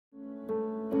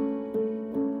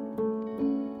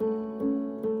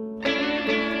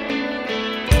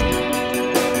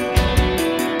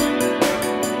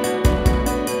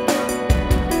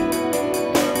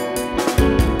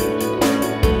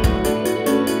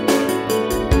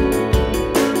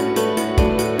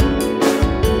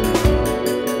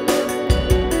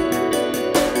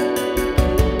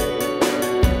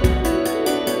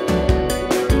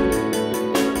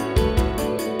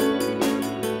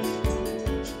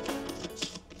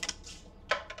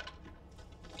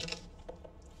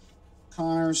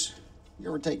summers, you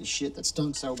ever take a shit that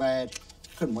stunk so bad,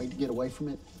 couldn't wait to get away from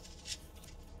it?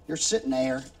 You're sitting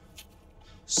there,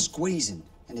 squeezing,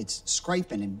 and it's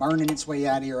scraping and burning its way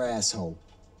out of your asshole.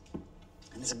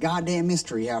 And it's a goddamn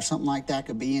mystery how something like that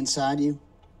could be inside you.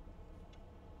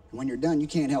 And when you're done, you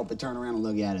can't help but turn around and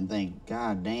look at it and think,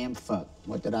 God damn fuck,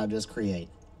 what did I just create?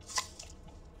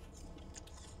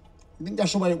 You think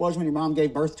that's the way it was when your mom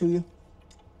gave birth to you?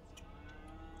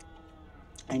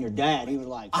 And your dad, he was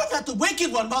like, I'm not the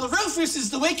wicked one, Mother Rufus is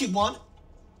the wicked one.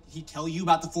 Did he tell you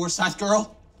about the Forsyth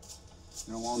girl?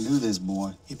 You don't want to do this,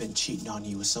 boy. He's been cheating on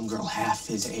you with some girl half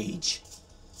his age.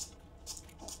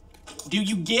 Do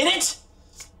you get it?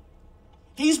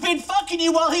 He's been fucking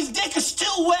you while his dick is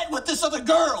still wet with this other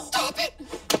girl. Stop it!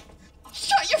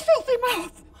 Shut your filthy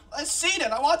mouth! I've seen it.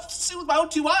 I watched it with my own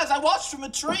 2 eyes. I watched from a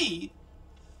tree.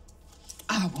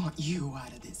 I want you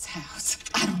out of this house.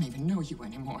 I don't even know you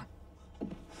anymore.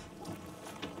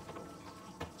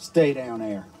 Stay down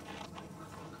there.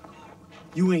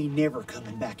 You ain't never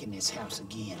coming back in this house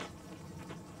again.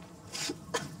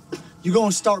 You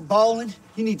gonna start bawling?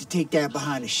 You need to take that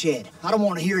behind the shed. I don't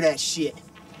want to hear that shit.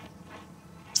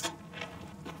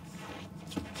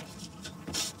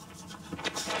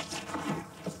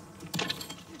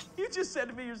 You just said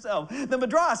to me yourself, the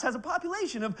Madras has a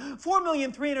population of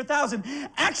 4,300,000.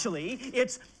 Actually,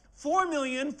 it's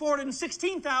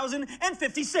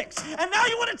 4,416,056. And now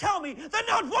you want to tell me that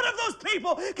not one of those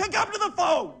people can come to the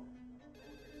phone?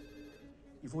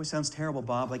 Your voice sounds terrible,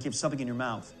 Bob, like you have something in your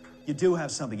mouth. You do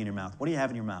have something in your mouth. What do you have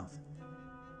in your mouth?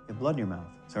 You have blood in your mouth.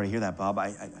 Sorry to hear that, Bob.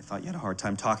 I thought you had a hard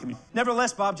time talking.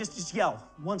 Nevertheless, Bob, just yell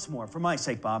once more, for my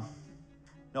sake, Bob.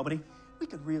 Nobody? We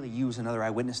could really use another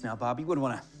eyewitness now, Bob. You wouldn't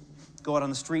want to go out on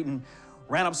the street and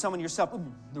ran up someone yourself. Ooh,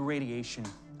 the radiation.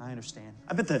 I understand.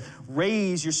 I bet the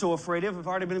rays you're so afraid of have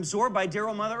already been absorbed by dear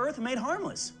old Mother Earth and made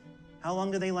harmless. How long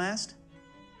do they last?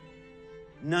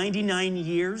 99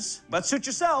 years? But suit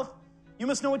yourself. You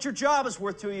must know what your job is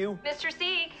worth to you. Mr.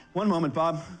 Sieg. One moment,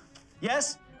 Bob.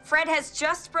 Yes? Fred has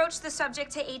just broached the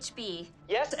subject to HB.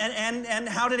 Yes? And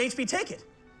how did HB take it?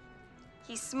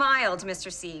 He smiled,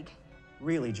 Mr. Sieg.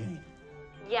 Really, Jane?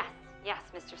 Yes,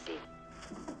 Mr. Sieg.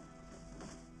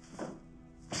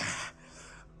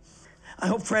 I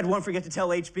hope Fred won't forget to tell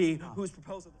HB whose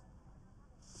proposal...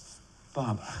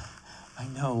 Bob, I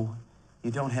know you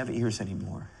don't have ears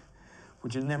anymore.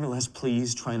 Would you nevertheless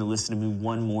please try to listen to me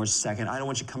one more second? I don't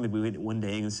want you coming to me one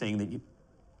day and saying that you...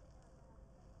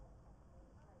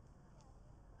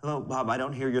 Hello, Bob, I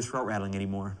don't hear your throat rattling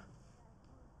anymore.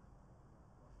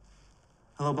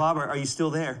 Hello, Bob, are you still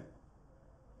there?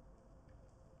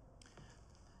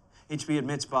 HB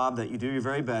admits, Bob, that you do your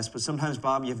very best, but sometimes,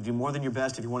 Bob, you have to do more than your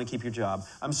best if you want to keep your job.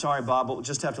 I'm sorry, Bob, but we'll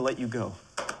just have to let you go.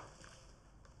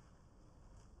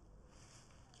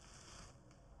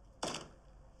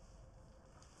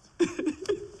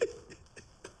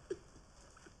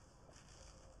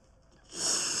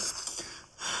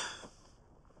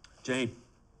 Jane.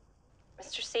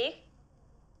 Mr. Sieg?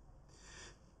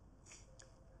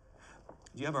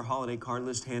 Do you have our holiday card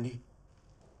list handy?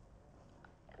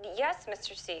 Yes,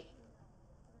 Mr. Sieg.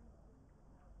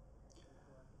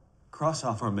 Cross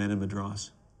off our men in Madras.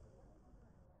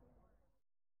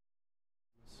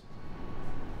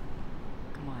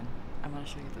 Come on, I want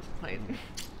to show you this plate.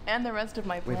 And the rest of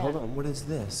my plan. Wait, hold on. What is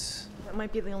this? That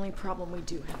might be the only problem we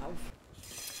do have.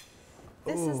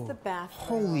 This is the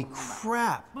bathroom. Holy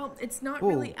crap! Well, it's not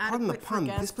really adequate for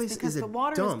guests this place because is the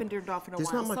water has dump. been turned off in a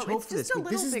There's while. not much so hope it's for this. just a Wait,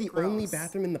 little this is bit the gross. only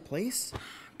bathroom in the place?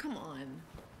 Come on.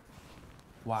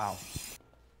 Wow.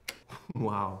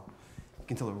 Wow. You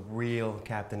can tell a real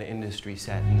captain of industry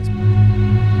sat in this place.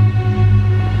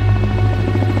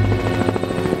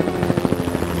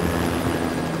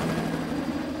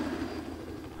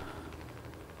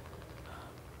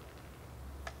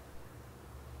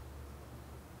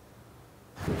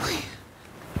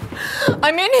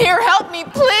 I'm in here, help me,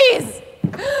 please!